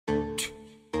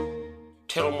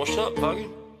Tell them what's up, fucking.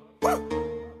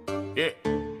 Yeah.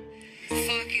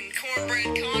 Fucking cornbread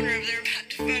Connor over there about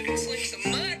to fucking sling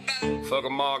some mud, bro. Fuck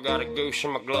 'em all, got a goose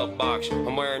in my glove box.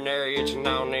 I'm wearing Ariats and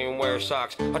I don't even wear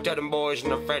socks. I tell them boys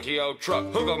in a fancy old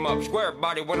truck, hook 'em up, square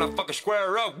body when I fucking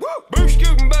square up. Woo! Boost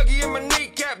scooting buggy in my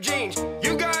kneecap jeans.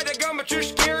 You got a gun, but you're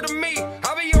scared of me.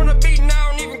 I'll be on the beat and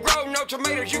I don't even grow no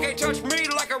tomatoes. You can't touch me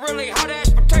like a really hot ass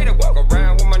potato. Walk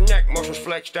around with my neck muscles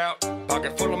flexed out.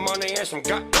 Pocket full of money and some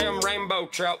goddamn rainbow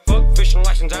trout. Fuck fishing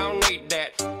license, I don't need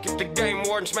that. Get the game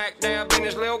warden smack dab in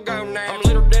his little go now. I'm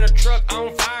litter than a truck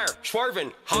on fire,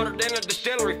 swerving, hotter than a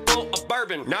distillery full of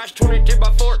bourbon. Nice 22 by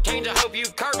 14s, I hope you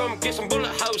curb them. Get some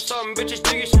bullet holes, some bitches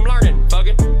do you some learning.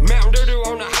 Fucking Mountain Doo-Doo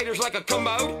on the haters like a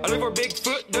commode. I live where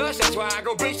Bigfoot does, that's why I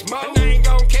go beast mode. And they ain't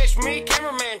gonna catch me,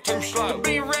 cameraman too slow. To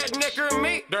be a rednecker and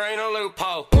me, there ain't a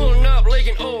loophole. Pulling up,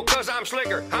 leaking oil, cause I'm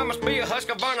slicker. I must be a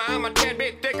Husqvarna, I'm a tad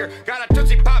bit thicker. Got a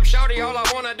Tootsie Pop shawty, all I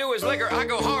wanna do is liquor. I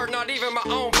go hard, not even my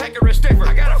own pecker is stiffer.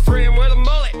 I got a friend with a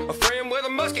mullet, a friend with a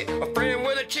musket, a friend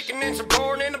with a chicken and some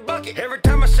corn in a bucket. Every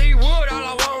time I see wood, all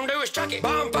I wanna do is chuck it.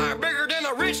 Bonfire bigger than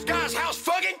a rich guy's house,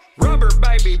 fucking. Rubber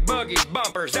baby buggy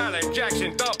bumpers, Alan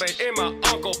Jackson thumping in my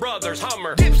uncle brother's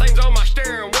Hummer. Dip stains on my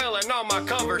steering wheel and on my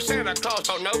cover. Santa Claus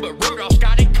don't know, but Rudolph's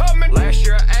got it coming. Last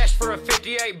year I asked for a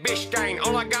 58 Biscayne.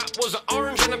 All I got was an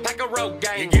orange and a pack of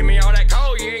Rogaine. You give me all that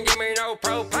coal, you ain't give me no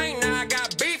propane. Now I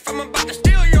got beef, I'm about to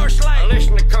steal your slate. I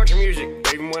listen to country music,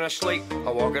 even when I sleep.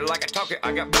 I walk it like I talk it,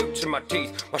 I got boots in my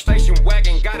teeth. My station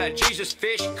wagon got a Jesus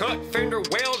fish cut fender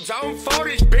welds on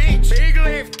 40s beats. Big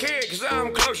lift kid, cause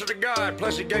I'm closer to God.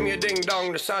 Plus he gave me a ding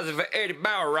dong the size of an Eddie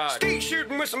Bauer rod. Skeet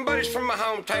shooting with some buddies from my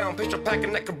hometown. Pistol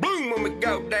packing that kabloom when we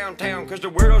go downtown. Cause the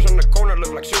weirdos on the corner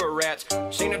look like sewer rats.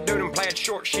 Seen a dude in plaid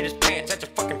short shit his pants, that's a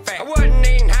fucking fact. I wasn't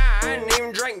eating high, I didn't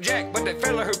even drink jack. But that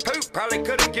fella who pooped probably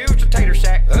could've used a tater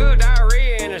sack.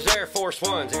 Diarrhea in his Air Force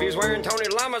Ones. If he was wearing Tony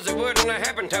Llamas, it wouldn't have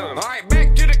happened to him. Alright,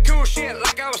 back to the cool shit,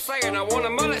 like I was saying. I want a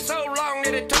mullet so long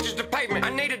that it touches the pavement. I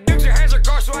need a Dukes or Hazard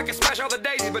car so I can smash all the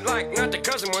daisies. But like, not the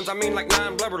cousin ones, I mean like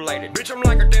non-blood related. Bitch, I'm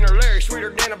liker than a Larry,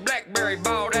 sweeter than a blackberry.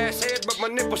 Bald ass head, but my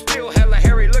nipples still hella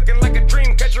hairy. Looking like a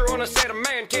dream catcher on a set of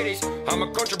man titties. I'm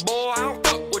a country boy, I don't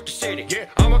fuck with the city. Yeah,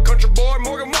 I'm a country boy,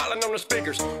 Morgan Wallen on the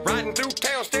speakers. Riding through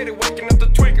town steady, waking up the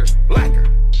tweakers. Lacquer.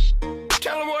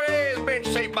 Tell them what it is, bench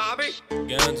seat Bobby.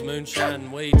 Guns, moonshine,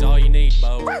 and weeds, all you need,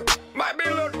 Bo. Might be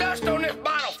a little dust on this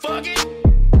bottle, fuck it.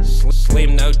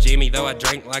 Slim no Jimmy, though I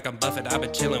drink like I'm Buffett. I've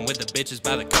been chillin' with the bitches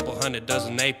by the couple hundred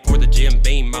dozen. They pour the Jim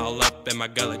Beam all up in my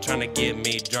gullet, trying to get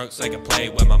me drunk so they can play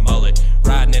with my mullet.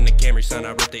 Riding in the Camry, son,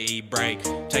 I rip the E-brake,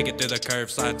 take it through the curve,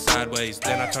 slide sideways.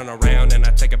 Then I turn around and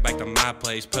I take it back to my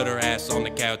place, put her ass on the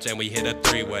couch and we hit a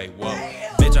three-way. Whoa,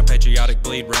 bitch, I'm patriotic,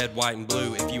 bleed red, white, and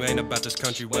blue. If you ain't about this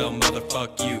country, well,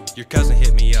 motherfuck you. Your cousin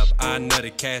hit me up, I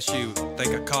nutted cashew.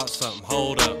 Think I caught something,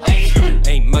 hold up.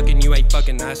 Ain't mucking, you ain't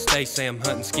fucking, I stay Sam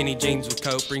hunting. Skinny jeans with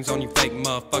coat rings on you fake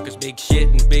motherfuckers. Big shit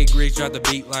and big rigs drive the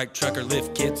beat like trucker.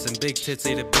 Lift kits and big tits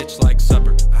eat a bitch like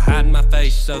supper. I hide my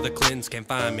face so the Clintons can't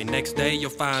find me. Next day you'll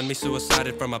find me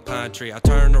suicided from a pine tree. I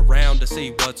turn around to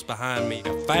see what's behind me.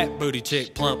 A fat booty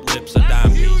chick, plump lips, a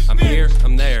dime piece. I'm here,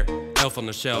 I'm there, elf on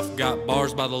the shelf. Got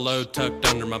bars by the load tucked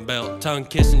under my belt. Tongue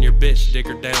kissing your bitch, dick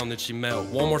her down then she melt.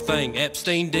 One more thing,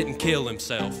 Epstein didn't kill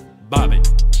himself. Bobby.